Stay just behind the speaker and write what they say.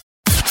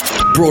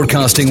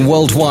Broadcasting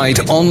worldwide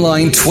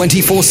online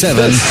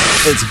 24/7.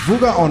 It's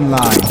Vuga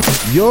Online,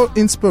 your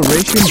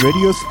inspiration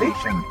radio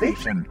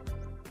station.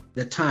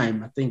 The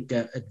time, I think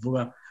at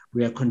Vuga,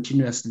 we are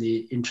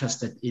continuously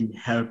interested in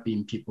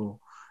helping people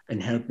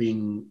and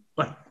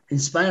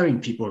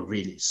inspiring people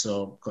really.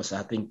 So, because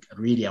I think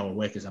really our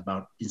work is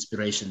about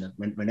inspiration.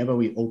 And whenever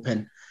we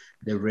open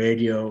the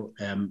radio,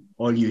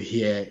 all you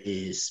hear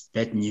is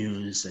bad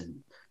news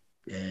and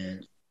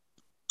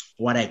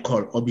what I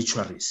call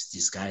obituaries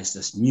disguised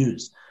as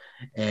news.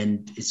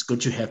 And it's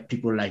good to have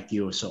people like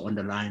you. So on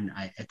the line,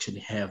 I actually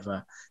have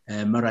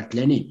Mara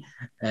Glenny,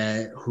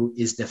 who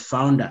is the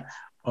founder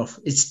of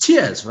It's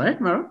Tears,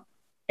 right, Mara?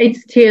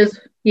 It's Tears,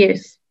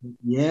 yes.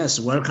 Yes,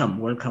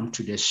 welcome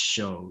to this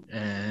show.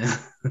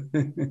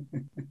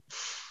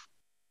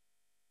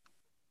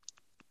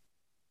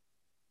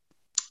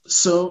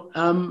 So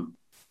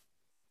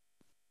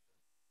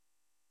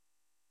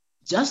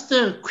just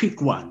a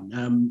quick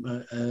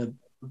one.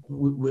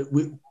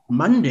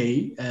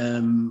 Monday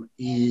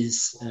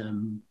is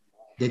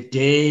the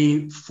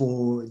day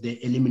for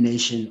the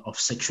elimination of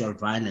sexual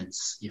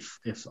violence,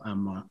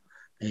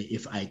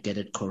 if I get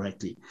it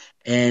correctly.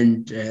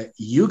 And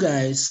you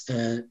guys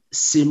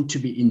seem to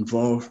be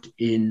involved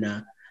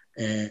in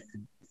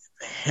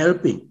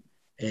helping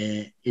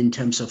in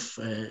terms of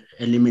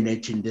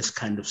eliminating this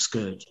kind of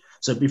scourge.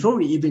 So before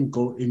we even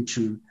go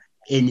into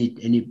any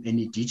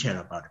detail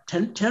about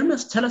it, tell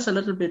us a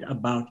little bit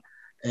about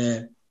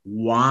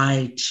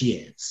why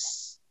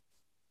Tears?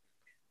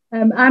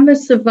 I'm a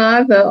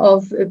survivor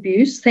of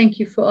abuse. Thank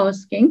you for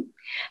asking.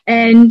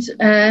 And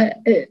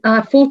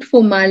I fought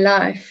for my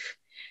life.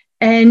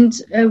 And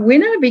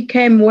when I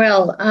became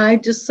well, I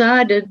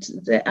decided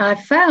that I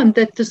found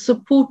that the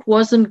support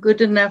wasn't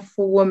good enough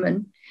for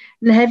women.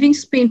 And having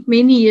spent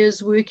many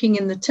years working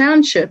in the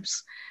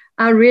townships,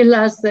 I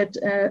realized that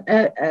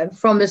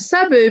from the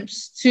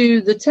suburbs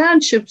to the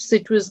townships,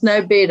 it was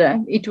no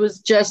better. It was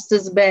just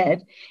as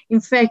bad.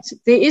 In fact,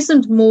 there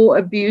isn't more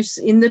abuse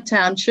in the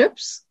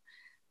townships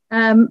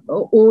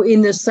or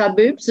in the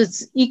suburbs.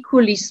 It's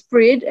equally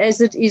spread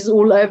as it is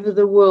all over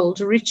the world.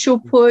 Rich or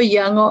poor,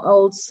 young or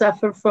old,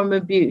 suffer from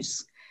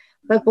abuse.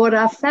 But what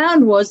I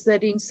found was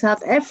that in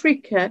South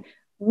Africa,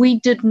 we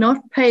did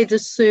not pay the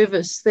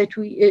service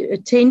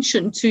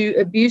attention to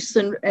abuse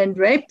and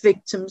rape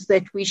victims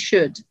that we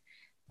should.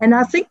 And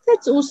I think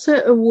that's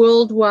also a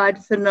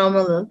worldwide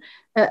phenomenon.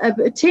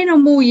 10 or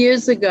more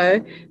years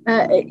ago,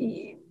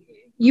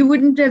 you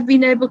wouldn't have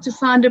been able to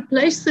find a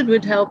place that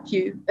would help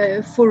you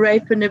for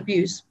rape and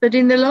abuse. But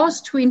in the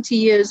last 20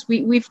 years,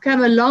 we've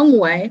come a long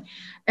way,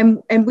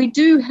 and we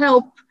do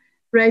help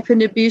rape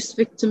and abuse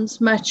victims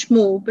much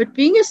more. But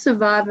being a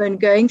survivor and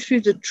going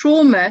through the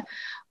trauma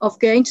of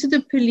going to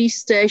the police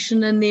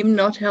station and them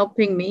not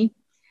helping me,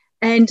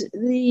 and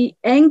the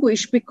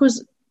anguish,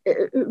 because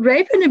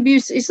rape and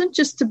abuse isn't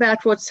just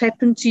about what's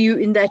happened to you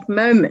in that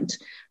moment.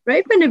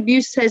 Rape and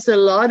abuse has a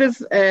lot of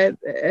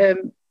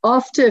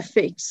after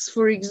effects.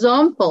 For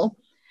example,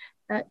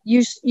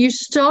 you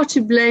start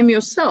to blame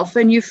yourself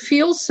and you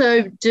feel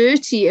so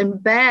dirty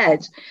and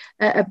bad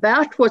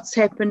about what's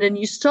happened, and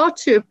you start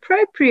to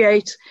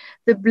appropriate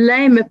the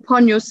blame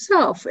upon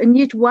yourself. And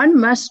yet one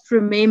must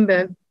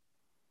remember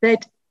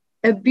that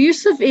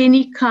abuse of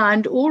any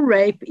kind or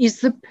rape is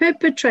the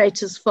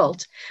perpetrator's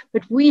fault.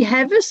 But we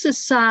have a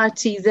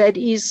society that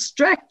is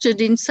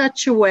structured in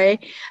such a way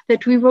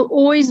that we will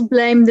always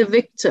blame the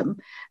victim.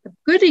 A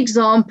good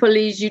example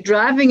is you're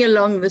driving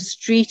along the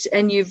street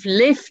and you've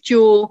left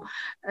your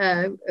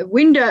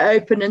window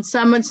open and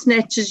someone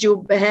snatches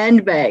your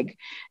handbag.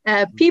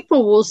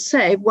 People will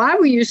say, why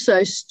were you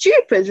so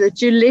stupid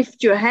that you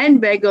left your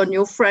handbag on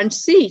your front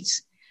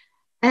seat?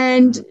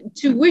 And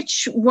to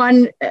which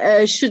one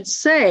should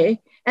say,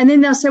 and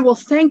then they'll say, well,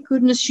 thank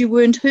goodness you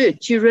weren't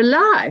hurt, you're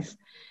alive.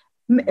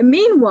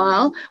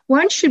 Meanwhile,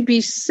 one should be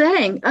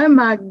saying, oh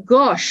my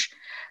gosh,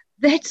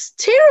 that's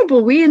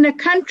terrible. We're in a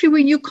country where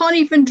you can't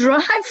even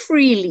drive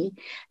freely.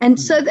 And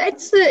so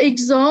that's the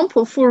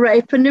example for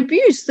rape and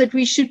abuse, that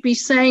we should be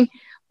saying,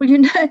 well,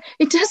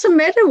 it doesn't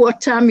matter what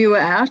time you were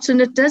out,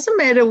 and it doesn't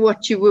matter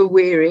what you were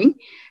wearing.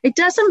 It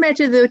doesn't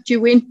matter that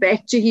you went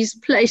back to his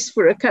place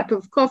for a cup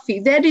of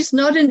coffee. That is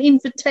not an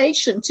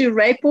invitation to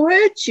rape or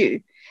hurt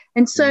you.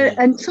 And so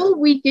until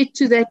we get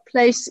to that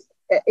place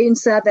in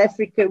South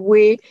Africa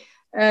where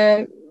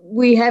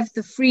we have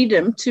the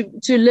freedom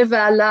to live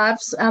our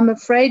lives, I'm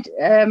afraid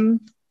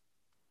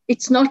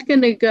it's not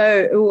going to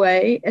go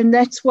away. And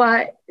that's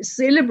why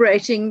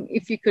celebrating,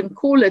 if you can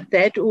call it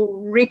that,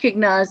 or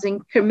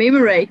recognizing,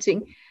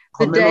 commemorating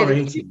the day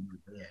that you're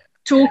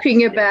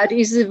talking about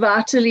is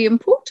vitally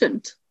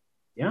important.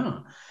 Yeah,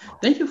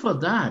 thank you for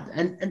that.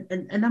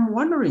 And I'm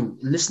wondering,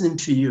 listening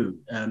to you,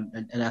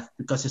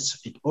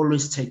 because it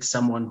always takes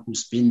someone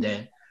who's been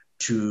there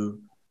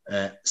to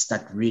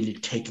start really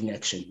taking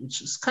action,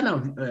 which is kind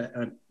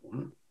of,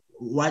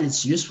 while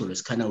it's useful,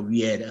 it's kind of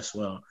weird as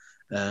well.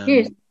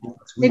 Yes,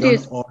 we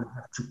don't all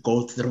have to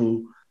go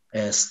through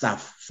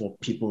stuff for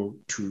people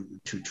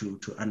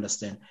to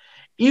understand.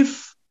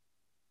 If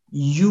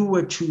you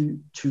were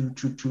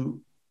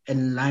to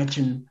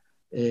enlighten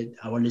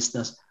our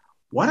listeners,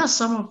 what are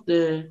some of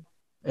the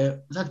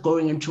without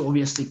going into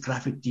obviously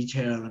graphic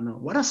detail,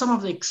 what are some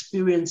of the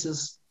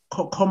experiences,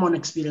 common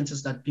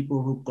experiences that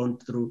people who've gone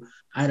through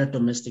either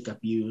domestic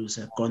abuse,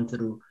 have gone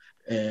through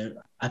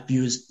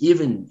abuse,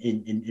 even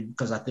in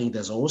because I think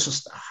there's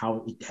also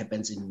how it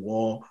happens in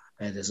war.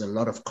 There's a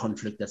lot of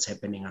conflict that's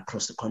happening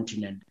across the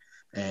continent,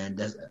 and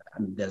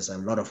there's a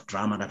lot of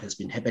drama that has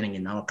been happening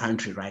in our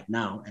country right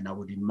now. And I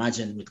would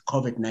imagine with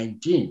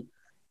COVID-19,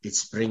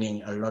 it's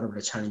bringing a lot of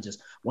the challenges.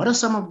 What are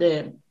some of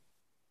the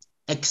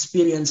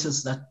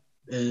experiences that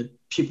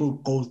people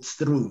go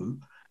through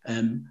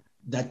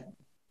that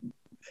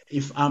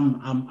if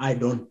I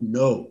don't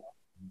know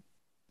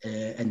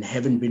and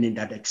haven't been in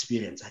that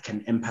experience, I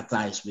can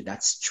empathize with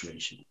that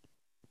situation?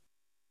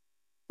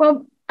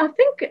 Well, I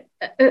think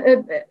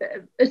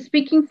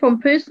speaking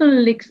from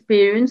personal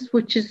experience,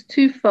 which is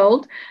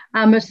twofold,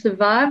 I'm a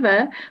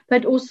survivor,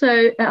 but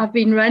also I've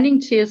been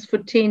running Tears for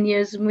 10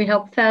 years and we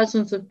help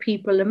thousands of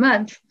people a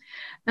month.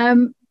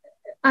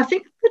 I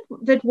think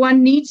that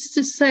one needs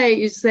to say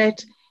is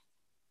that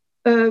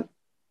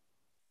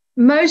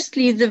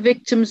mostly the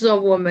victims are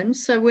women.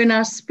 So when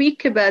I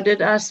speak about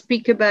it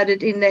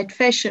in that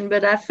fashion.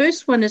 But I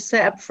first want to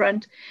say up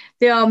front,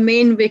 there are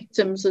men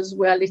victims as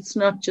well. It's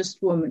not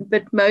just women,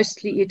 but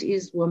mostly it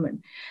is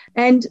women.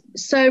 And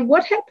so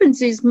what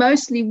happens is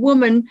mostly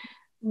women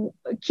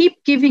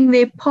keep giving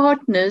their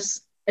partners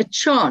a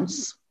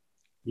chance.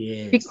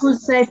 Yes.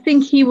 Because they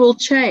think he will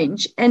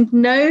change, and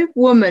no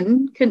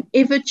woman can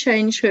ever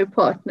change her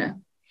partner.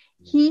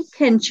 He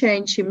can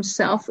change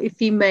himself if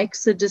he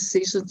makes a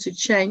decision to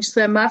change.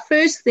 So my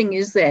first thing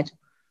is that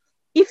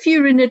if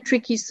you're in a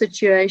tricky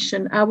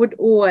situation, I would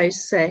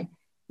always say,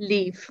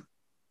 leave.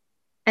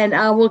 And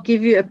I will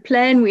give you a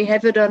plan. We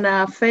have it on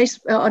our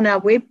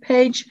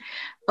webpage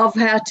of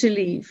how to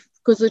leave.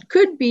 Because it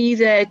could be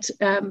that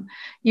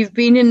you've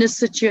been in a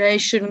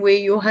situation where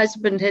your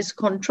husband has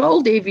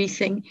controlled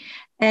everything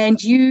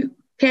and you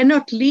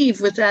cannot leave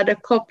without a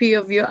copy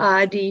of your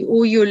ID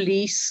or your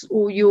lease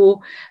or your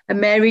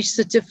marriage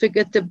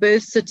certificate, the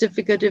birth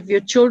certificate of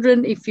your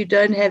children. If you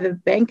don't have a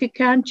bank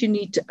account, you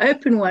need to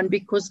open one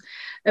because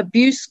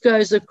abuse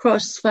goes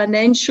across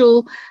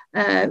financial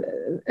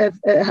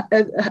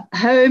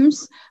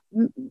homes.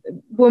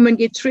 Women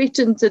get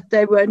threatened that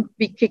they won't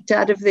be kicked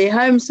out of their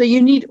home. So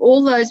you need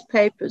all those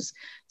papers.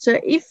 So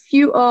if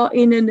you are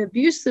in an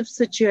abusive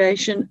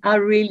situation, I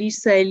really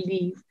say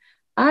leave.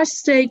 I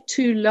stayed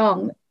too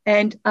long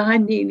and I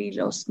nearly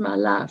lost my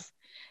life.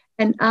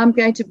 And I'm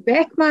going to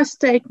back my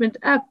statement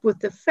up with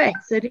the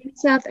fact that in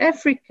South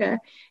Africa,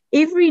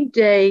 every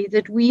day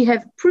that we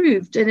have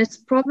proved, and it's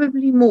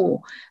probably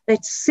more,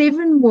 that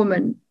 7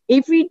 women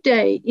every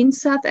day in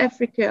South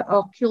Africa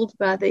are killed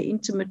by their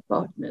intimate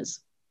partners.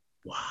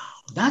 Wow,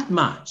 that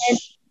much? And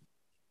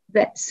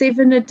that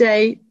 7 a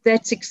day,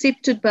 that's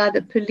accepted by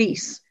the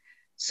police.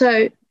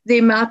 So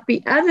there might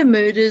be other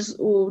murders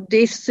or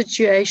death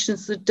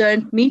situations that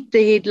don't meet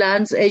the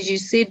headlines, as you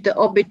said, the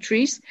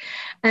obituaries.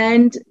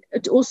 And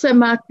it also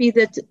might be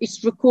that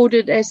it's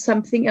recorded as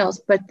something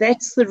else, but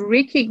that's the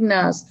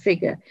recognized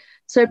figure.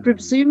 So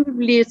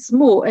presumably it's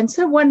more. And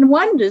so one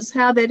wonders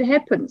how that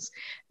happens.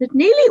 It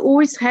nearly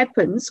always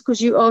happens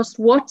because you asked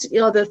what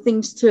are the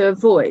things to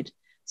avoid.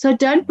 So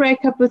don't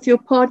break up with your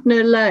partner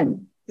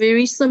alone.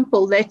 Very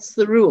simple. That's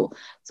the rule.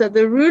 So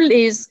the rule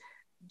is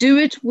do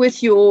it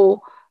with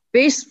your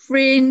best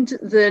friend,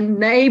 the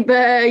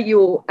neighbor,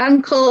 your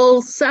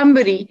uncle,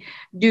 somebody.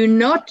 Do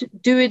not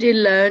do it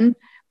alone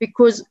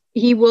because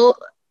he will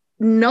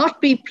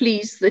not be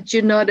pleased that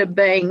you're not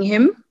obeying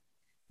him,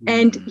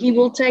 and he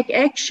will take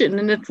action,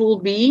 and it will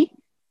be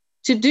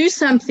to do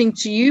something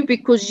to you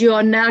because you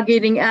are now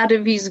getting out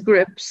of his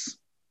grips.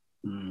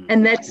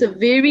 And that's a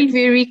very,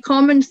 very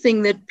common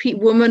thing that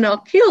women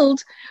are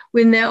killed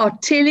when they are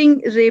telling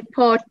their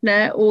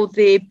partner or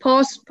their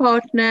past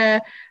partner,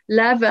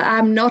 lover,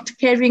 I'm not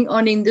carrying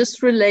on in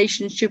this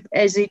relationship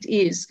as it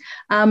is.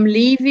 I'm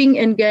leaving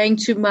and going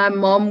to my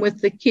mom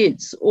with the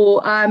kids,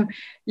 or I'm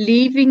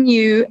leaving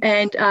you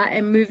and I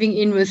am moving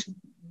in with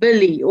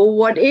Billy, or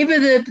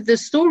whatever the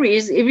story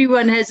is.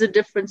 Everyone has a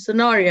different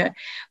scenario.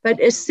 But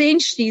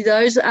essentially,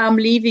 those I'm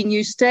leaving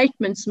you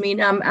statements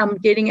mean I'm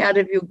getting out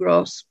of your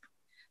grasp.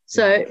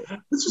 So,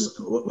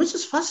 which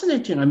is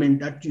fascinating. I mean,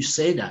 that you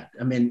say that.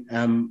 I mean,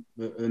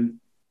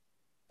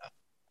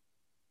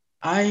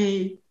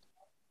 I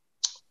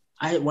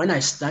when I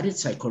studied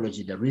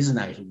psychology, the reason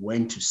I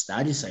went to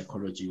study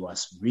psychology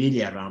was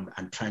really around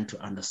and trying to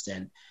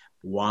understand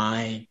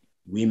why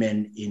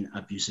women in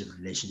abusive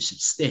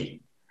relationships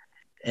stay.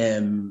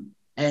 And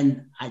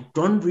I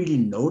don't really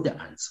know the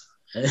answer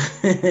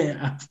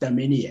after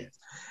many years.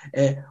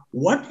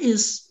 What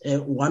is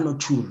 1 or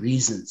 2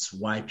 reasons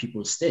why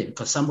people stay?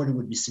 Because somebody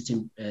would be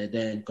sitting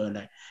there and going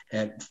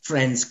like,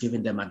 friends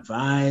giving them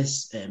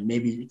advice,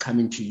 maybe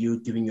coming to you,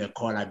 giving you a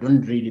call. I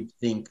don't really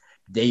think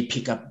they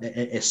pick up,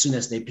 as soon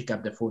as they pick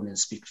up the phone and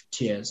speak to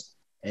Tears,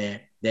 then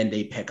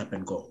they pack up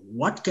and go.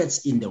 What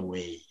gets in the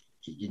way,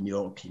 in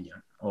your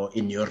opinion, or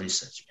in your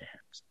research, perhaps?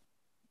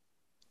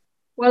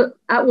 Well,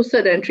 I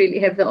also don't really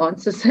have the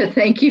answer, so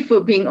thank you for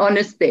being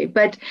honest there.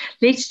 But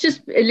let's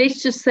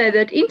just say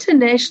that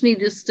internationally,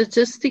 the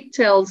statistic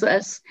tells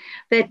us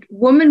that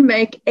women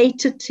make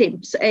 8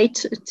 attempts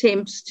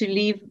to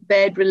leave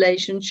bad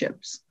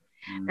relationships,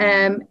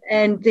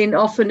 and then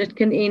often it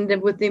can end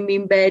up with them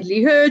being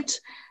badly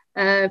hurt,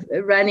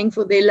 running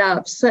for their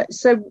lives.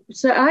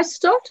 So I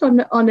start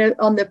on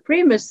the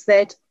premise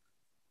that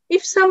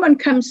if someone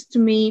comes to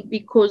me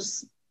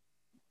because,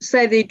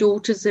 say, their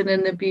daughter's in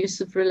an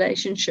abusive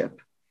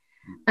relationship,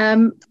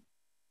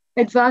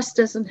 advice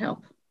doesn't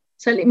help.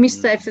 So let me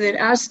say for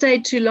that, I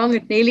stayed too long.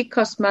 It nearly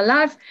cost my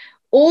life.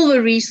 All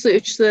the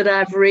research that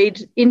I've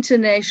read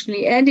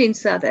internationally and in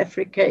South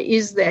Africa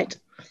is that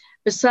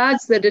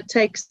besides that it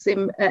takes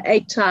them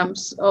 8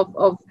 times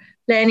of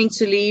planning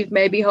to leave,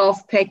 maybe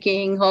half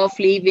packing, half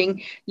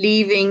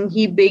leaving,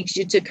 he begs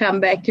you to come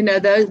back.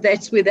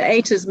 That's where the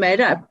 8 is made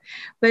up.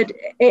 But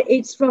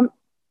it's from...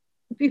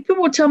 People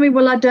will tell me,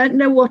 well, I don't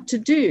know what to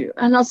do.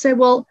 And I'll say,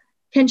 well,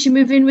 can she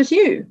move in with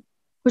you?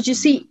 Because you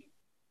see,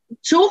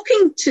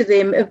 talking to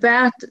them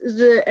about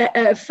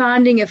the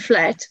finding a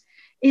flat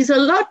is a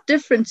lot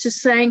different to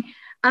saying,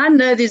 I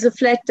know there's a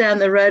flat down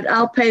the road.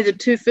 I'll pay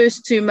the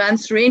first 2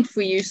 months rent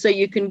for you so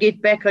you can get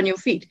back on your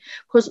feet.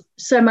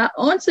 So my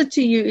answer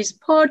to you is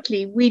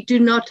partly we do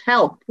not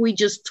help. We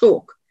just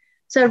talk.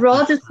 So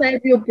rather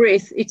save your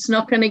breath. It's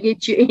not going to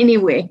get you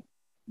anywhere.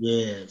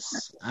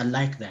 Yes, I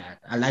like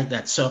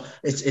that. So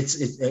it's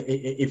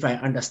if I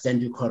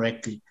understand you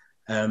correctly,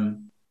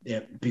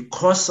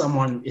 because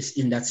someone is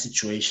in that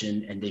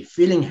situation and they're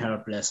feeling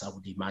helpless, I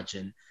would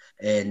imagine,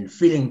 and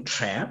feeling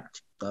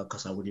trapped,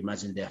 because I would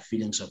imagine their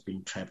feelings of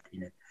being trapped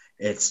in it.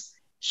 It's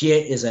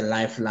here is a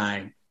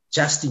lifeline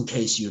just in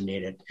case you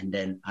need it, and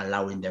then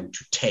allowing them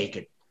to take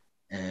it,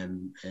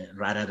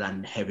 rather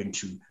than having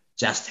to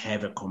just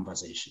have a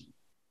conversation.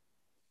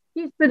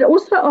 Yes, but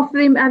also offer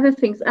them other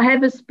things. I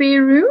have a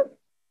spare room.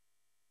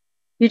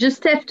 You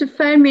just have to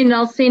phone me and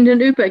I'll send an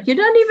Uber. You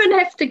don't even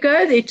have to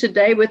go there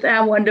today with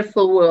Our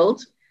Wonderful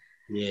World.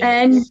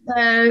 Yes.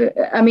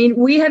 And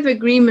we have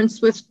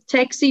agreements with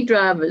taxi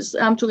drivers.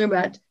 I'm talking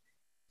about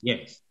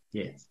yes,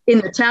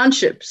 in the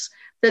townships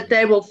that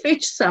they will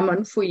fetch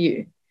someone for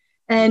you.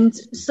 And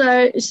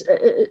so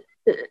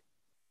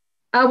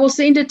I will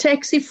send a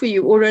taxi for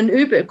you or an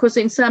Uber, because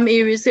in some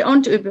areas there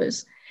aren't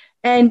Ubers.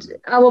 And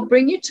I will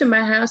bring you to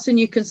my house and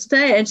you can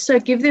stay. And so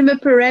give them a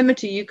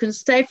parameter. You can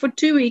stay for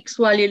 2 weeks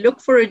while you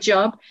look for a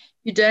job.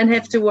 You don't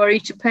have to worry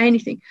to pay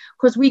anything.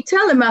 Because we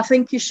tell them, I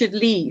think you should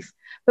leave.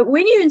 But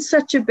when you're in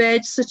such a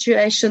bad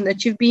situation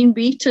that you've been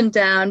beaten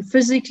down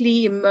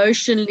physically,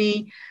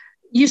 emotionally,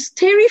 you're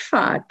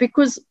terrified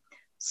because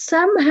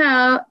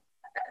somehow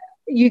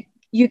you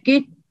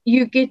get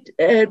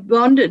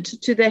bonded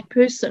to that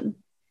person.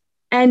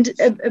 And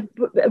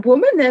a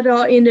woman that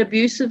are in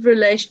abusive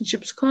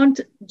relationships can't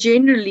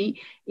generally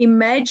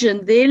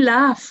imagine their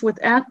life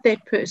without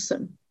that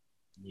person.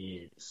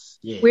 Yes.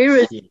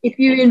 Whereas if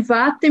you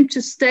invite them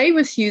to stay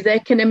with you, they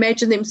can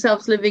imagine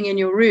themselves living in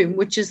your room,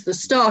 which is the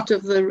start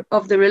of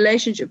the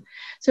relationship.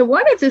 So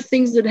one of the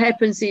things that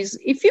happens is,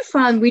 if you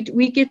find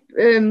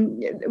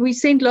we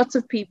send lots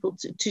of people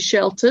to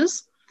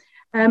shelters.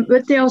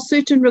 But there are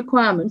certain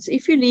requirements.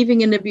 If you're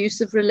leaving an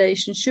abusive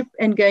relationship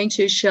and going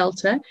to a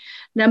shelter,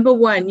 number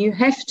one, you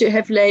have to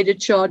have laid a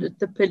charge at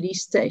the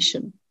police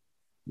station.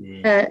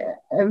 Yeah.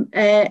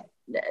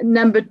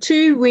 Number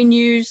two, when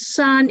you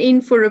sign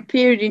in for a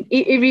period,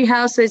 every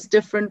house has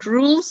different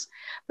rules,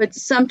 but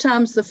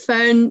sometimes the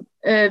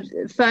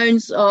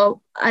phones are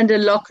under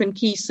lock and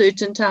key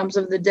certain times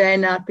of the day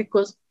and night,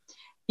 because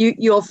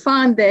you'll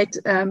find that,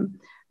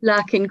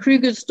 like in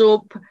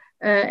Krugersdorp,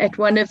 at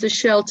one of the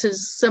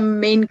shelters, some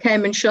men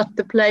came and shot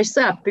the place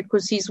up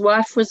because his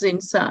wife was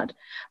inside.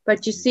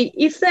 But you see,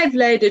 if they've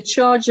laid a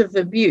charge of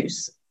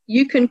abuse,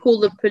 you can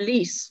call the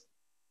police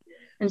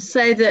and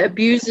say the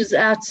abuser's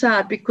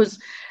outside, because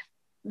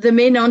the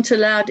men aren't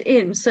allowed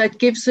in. So it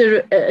gives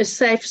a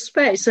safe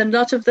space. And a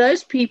lot of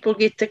those people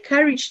get the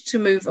courage to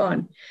move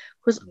on,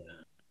 because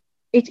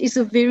it is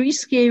a very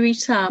scary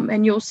time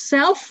and your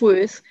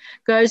self-worth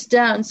goes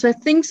down. So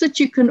things that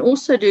you can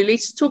also do,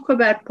 let's talk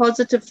about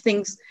positive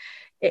things,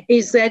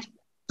 is that...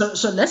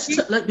 So let's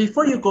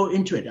before you go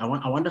into it, I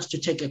want us to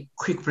take a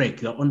quick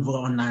break. You're on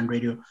Vuga Online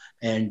Radio,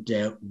 and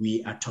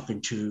we are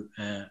talking to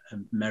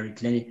Mary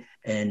Glennie,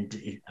 and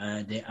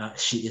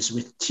she is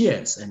with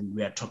tears, and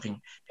we are talking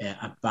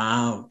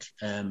about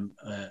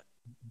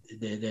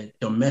the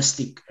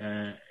domestic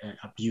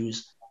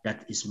abuse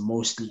that is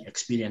mostly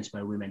experienced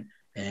by women,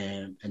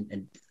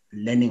 and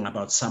learning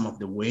about some of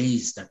the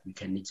ways that we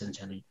can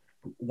essentially,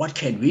 what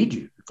can we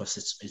do? Because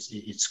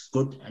it's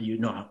good.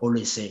 I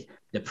always say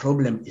the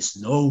problem is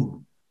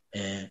known.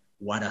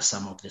 What are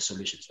some of the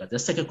solutions? But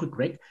let's take a quick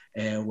break.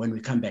 When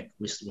we come back,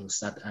 we'll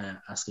start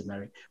asking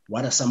Mary,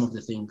 what are some of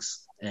the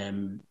things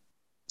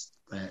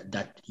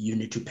that you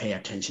need to pay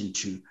attention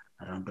to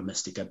around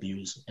domestic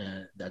abuse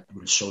that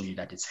will show you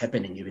that it's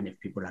happening, even if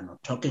people are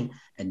not talking?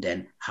 And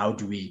then how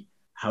do we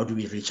how do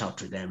we reach out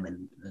to them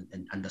and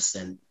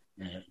understand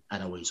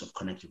other ways of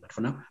connecting. But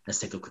for now, let's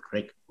take a quick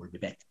break. We'll be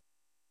back.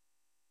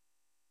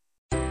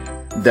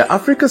 The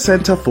Africa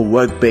Center for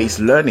Work-Based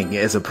Learning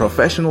is a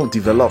professional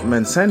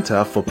development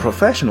center for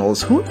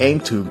professionals who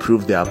aim to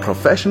improve their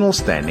professional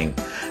standing.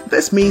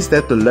 This means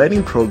that the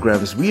learning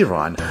programs we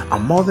run are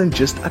more than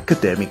just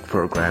academic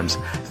programs.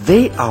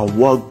 They are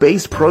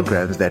work-based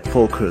programs that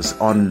focus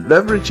on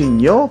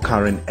leveraging your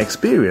current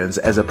experience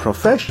as a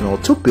professional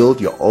to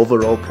build your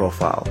overall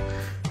profile.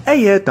 A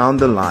year down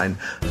the line,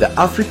 the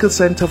Africa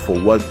Center for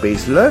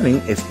Work-Based Learning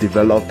is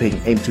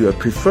developing into a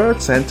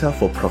preferred center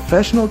for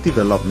professional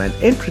development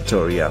in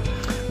Pretoria,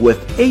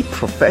 with 8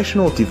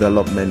 professional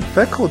development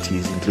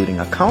faculties including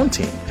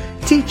accounting,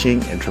 teaching,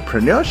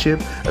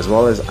 entrepreneurship, as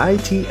well as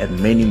IT and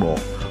many more.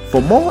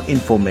 For more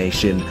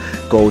information,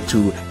 go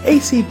to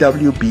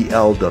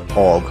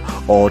acwbl.org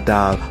or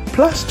dial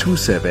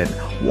 +27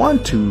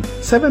 12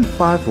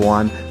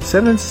 751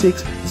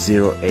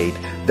 7608.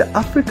 The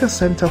Africa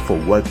Center for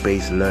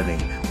Work-Based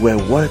Learning, where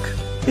work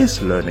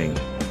is learning.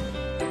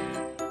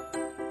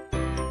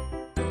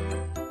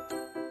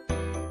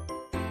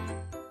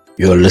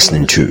 You're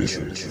listening to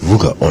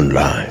Vuga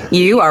Online.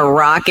 You are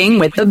rocking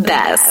with the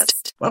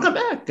best. Welcome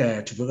back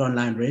to Vuga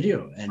Online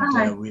Radio,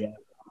 and we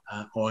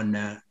are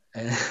on.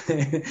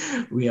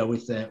 We are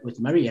with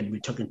Mary, and we're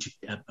talking to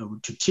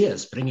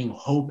Tears, bringing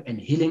hope and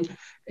healing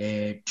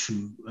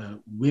to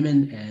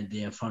women, and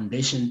their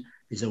foundation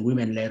is a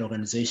women-led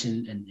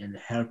organization, and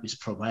help is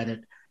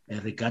provided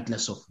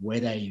regardless of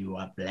whether you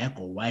are black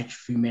or white,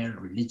 female,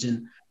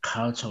 religion,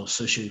 culture, or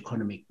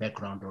socioeconomic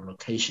background or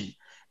location.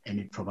 And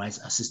it provides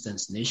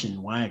assistance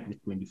nationwide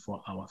with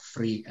 24-hour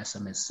free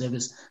SMS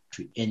service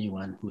to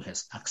anyone who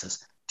has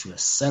access to a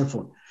cell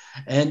phone.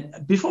 And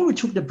before we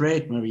took the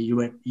break, Mary, you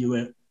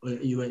were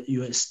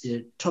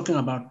talking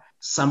about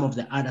some of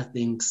the other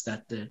things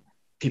that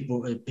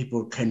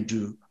people can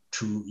do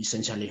to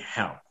essentially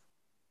help.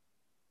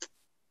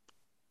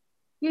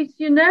 Yes,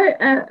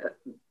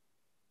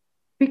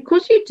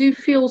 because you do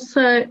feel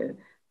so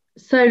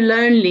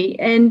lonely,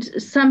 and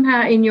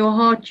somehow in your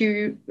heart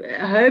you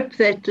hope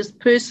that this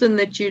person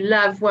that you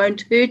love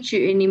won't hurt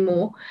you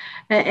anymore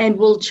and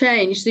will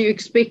change. So you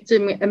expect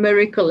a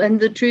miracle, and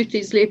the truth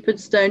is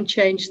leopards don't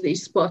change their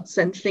spots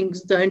and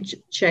things don't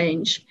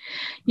change.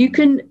 You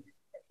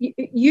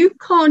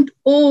can't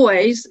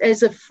always,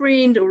 as a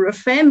friend or a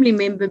family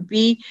member,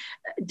 be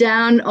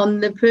down on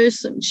the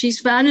person.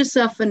 She's found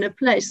herself in a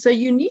place. So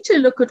you need to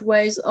look at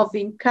ways of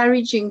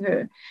encouraging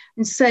her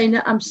and say,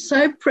 "No, I'm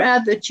so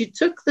proud that you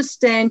took the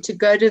stand to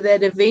go to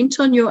that event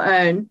on your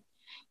own.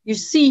 You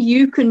see,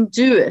 you can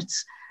do it."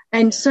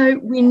 And so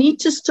we need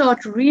to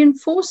start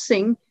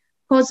reinforcing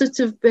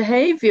positive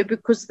behavior,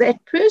 because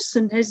that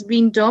person has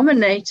been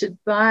dominated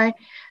by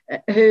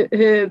her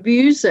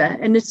abuser,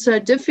 and it's so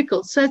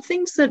difficult. So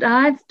things that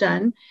I've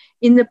done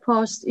in the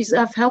past is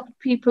I've helped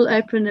people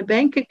open a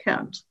bank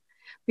account,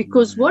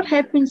 because what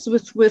happens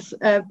with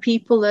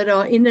people that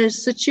are in a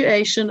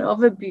situation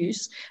of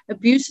abuse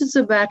is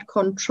about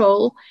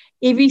control.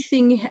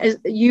 Everything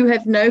you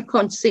have no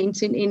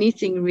consent in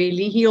anything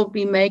really. He'll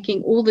be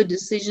making all the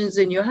decisions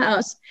in your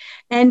house,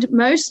 and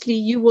mostly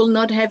you will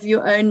not have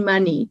your own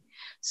money.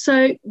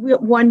 So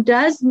one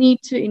does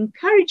need to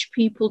encourage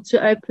people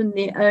to open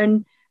their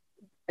own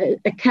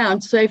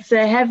account. So if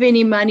they have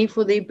any money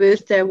for their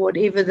birthday,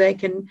 whatever, they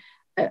can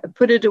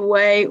put it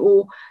away,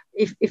 or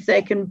if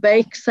they can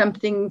bake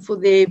something for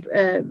their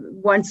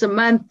once a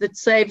month that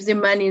saves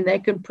them money, and they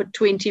can put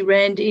 20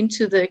 Rand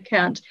into the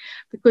account,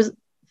 because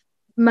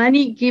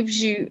money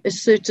gives you a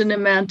certain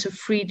amount of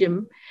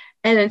freedom.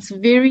 And it's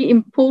very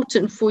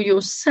important for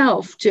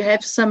yourself to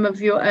have some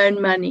of your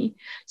own money.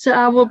 So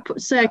I will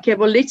say, okay,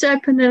 well, let's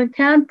open an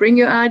account. Bring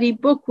your ID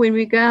book. When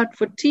we go out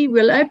for tea,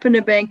 we'll open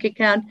a bank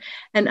account,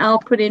 and I'll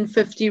put in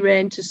 50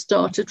 Rand to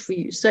start it for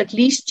you. So at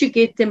least you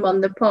get them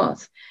on the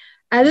path.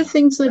 Other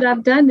things that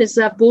I've done is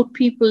I've bought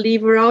people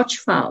leverage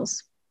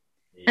files.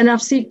 And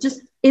I've said,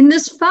 just in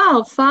this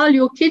file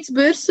your kids'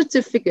 birth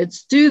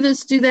certificates. Do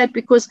this, do that,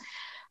 because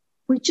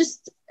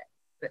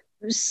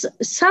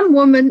some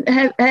women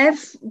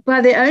have by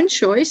their own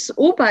choice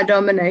or by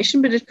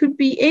domination, but it could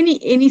be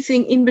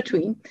anything in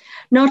between,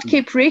 not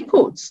kept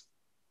records.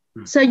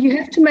 So you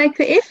have to make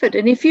the effort.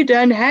 And if you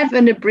don't have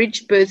an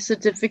abridged birth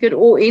certificate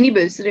or any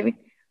birth certificate,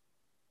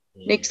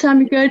 next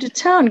time you go to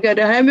town, go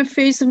to Home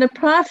Affairs and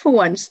apply for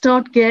one.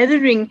 Start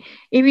gathering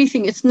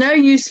everything. It's no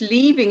use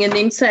leaving and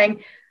then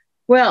saying,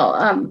 well,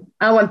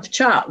 I want the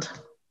child.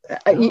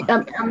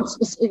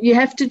 You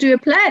have to do a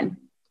plan.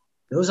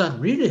 Those are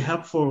really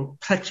helpful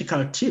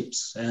practical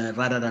tips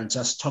rather than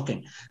just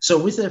talking. So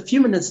with a few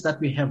minutes that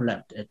we have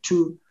left,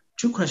 two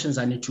questions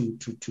I need to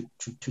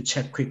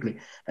check quickly.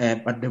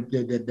 But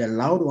the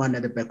loud one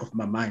at the back of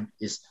my mind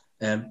is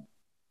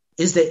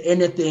there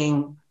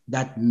anything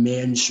that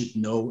men should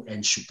know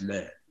and should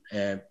learn?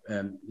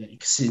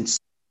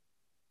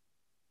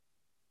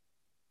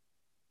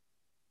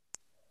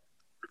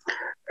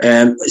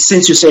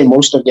 Since you say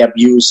most of the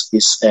abuse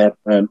is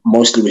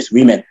mostly with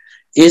women,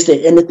 Is there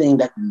anything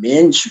that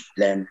men should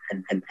learn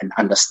and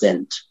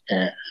understand?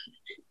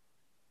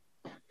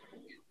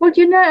 Well,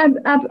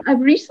 I've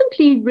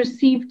recently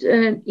received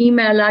an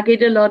email. I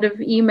get a lot of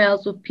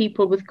emails of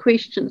people with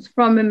questions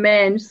from a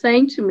man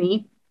saying to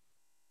me,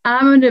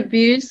 I'm an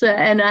abuser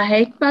and I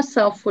hate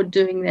myself for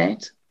doing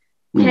that.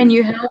 Can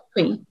you help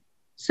me?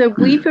 So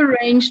we've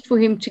arranged for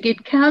him to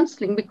get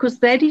counseling because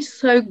that is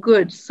so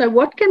good. So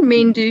what can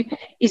men do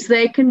is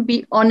they can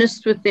be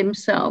honest with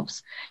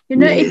themselves.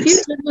 If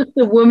you live with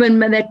a woman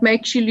that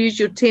makes you lose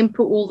your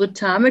temper all the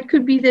time, it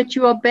could be that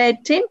you are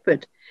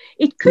bad-tempered.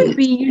 It could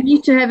be you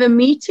need to have a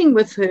meeting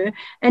with her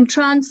and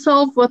try and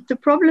solve what the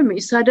problem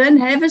is. So I don't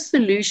have a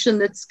solution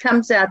that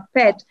comes out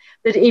pat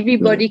that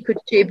everybody could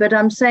share, but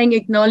I'm saying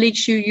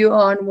acknowledge who you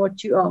are and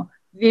what you are.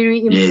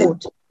 Very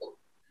important.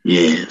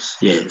 Yes.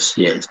 And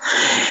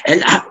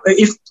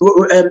if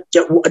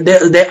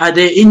are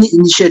there any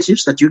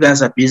initiatives that you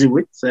guys are busy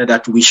with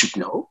that we should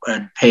know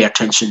and pay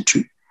attention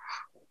to?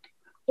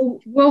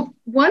 Well,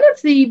 one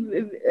of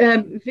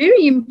the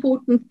very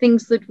important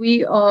things that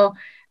we are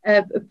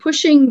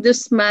pushing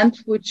this month,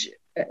 which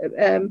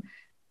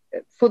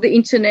for the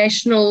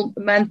International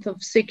Month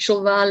of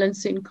Sexual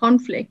Violence in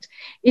Conflict,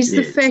 is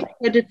the fact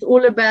that it's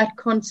all about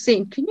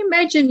consent. Can you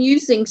imagine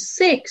using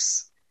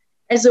sex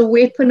as a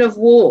weapon of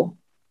war?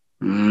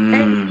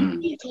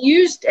 And it's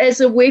used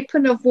as a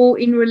weapon of war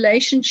in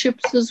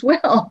relationships as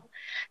well.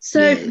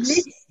 So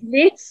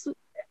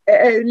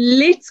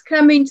let's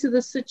come into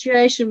the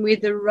situation where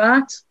the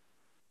right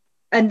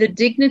and the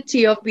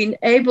dignity of being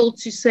able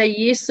to say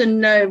yes and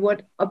no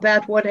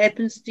about what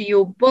happens to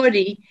your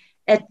body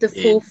at the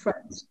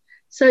forefront.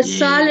 So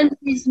silence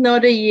is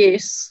not a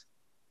yes.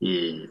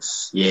 And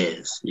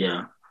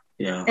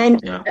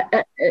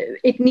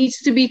it needs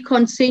to be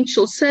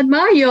consensual. So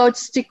my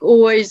yardstick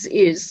always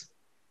is,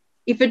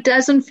 if it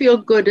doesn't feel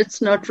good,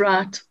 it's not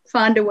right.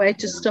 Find a way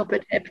to stop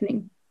it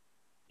happening.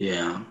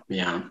 And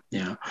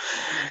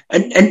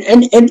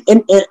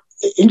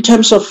in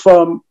terms of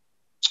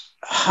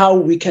how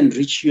we can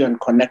reach you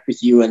and connect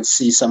with you and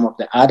see some of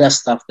the other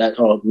stuff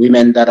or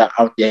women that are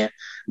out there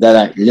that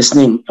are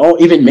listening, or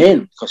even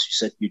men, because you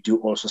said you do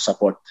also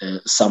support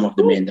some of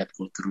the men that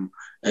go through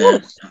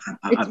We're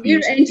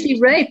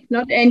anti-rape,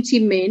 not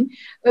anti-men.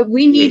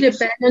 We need a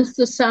balanced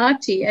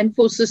society, and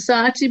for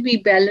society to be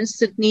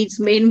balanced, it needs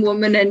men,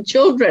 women, and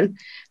children.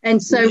 And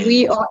so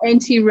we are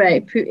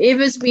anti-rape.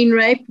 Whoever's been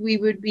raped, we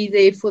would be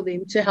there for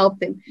them to help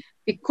them.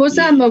 Because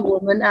I'm a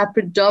woman, I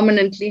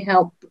predominantly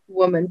help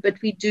women,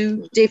 but we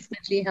do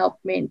definitely help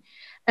men.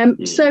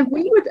 So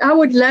I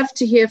would love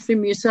to hear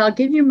from you. So I'll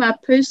give you my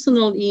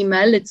personal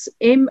email. It's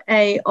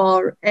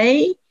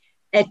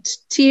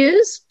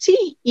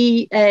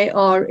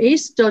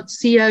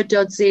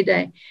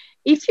mara@tears.co.za.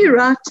 If you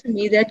write to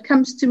me, that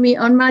comes to me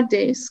on my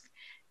desk.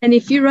 And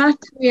if you write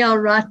to me, I'll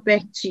write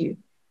back to you.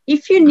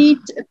 If you need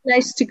a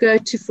place to go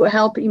to for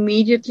help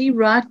immediately,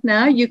 right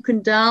now, you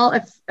can dial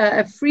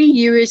a free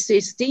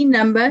USSD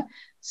number,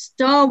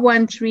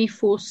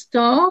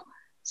 *134*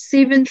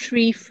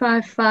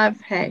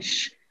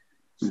 7355#.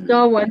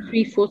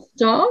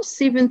 *134*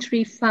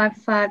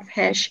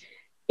 7355#.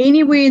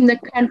 Anywhere in the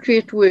country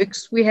it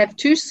works. We have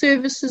 2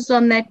 services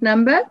on that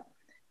number.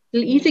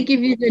 It'll either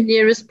give you the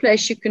nearest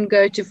place you can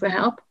go to for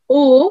help,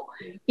 or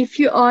if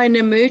you are in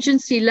an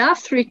emergency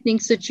life-threatening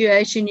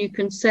situation, you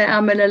can say,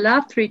 I'm in a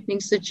life-threatening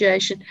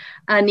situation,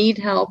 I need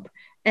help.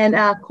 And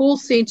our call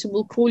center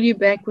will call you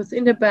back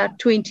within about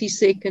 20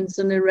 seconds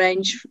and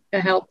arrange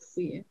help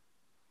for you.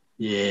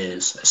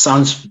 Yes,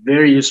 sounds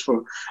very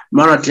useful.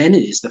 Mara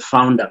Glennie is the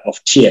founder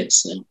of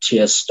Tears and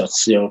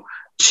tears.co.za.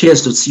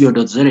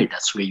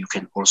 That's where you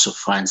can also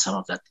find some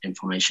of that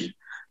information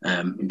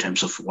in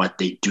terms of what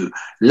they do.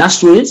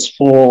 Last words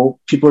for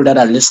people that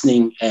are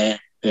listening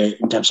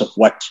in terms of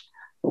what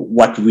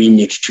we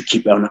need to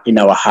keep in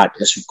our heart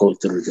as we go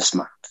through this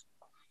month.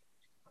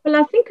 Well,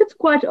 I think it's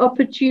quite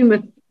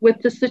opportune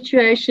with the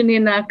situation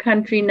in our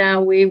country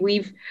now, where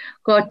we've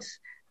got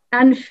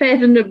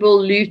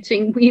unfathomable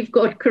looting, we've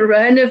got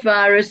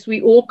coronavirus,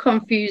 we're all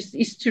confused,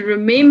 is to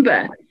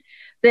remember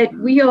that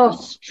we are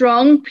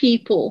strong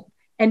people.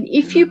 And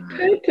if you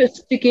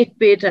purpose to get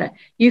better,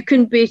 you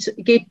can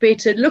get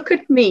better. Look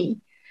at me.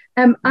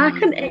 I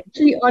can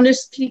actually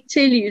honestly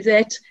tell you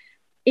that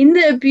in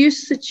the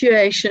abuse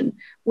situation,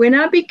 when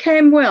I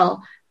became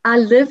well, I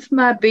lived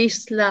my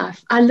best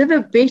life. I live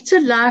a better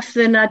life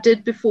than I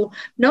did before,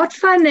 not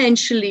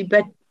financially,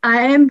 but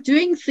I am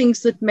doing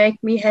things that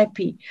make me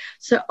happy.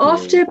 So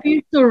after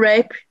abuse or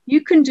rape,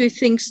 you can do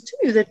things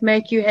too that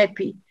make you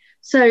happy.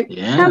 So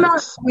come on,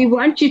 we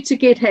want you to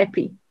get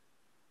happy.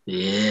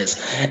 Yes,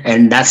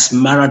 and that's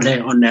Mara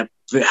Glennie on a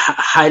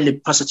highly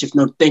positive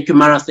note. Thank you,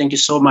 Mara. Thank you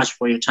so much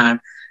for your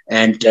time,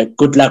 and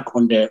good luck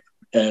on the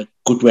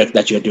good work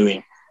that you're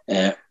doing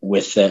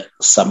with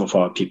some of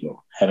our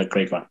people. Have a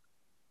great one.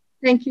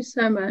 Thank you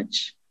so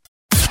much.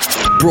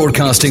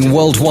 Broadcasting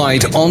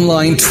worldwide,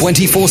 online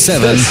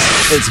 24/7.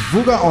 It's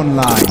Vuga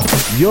Online,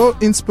 your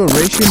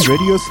inspiration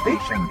radio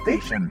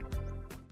station.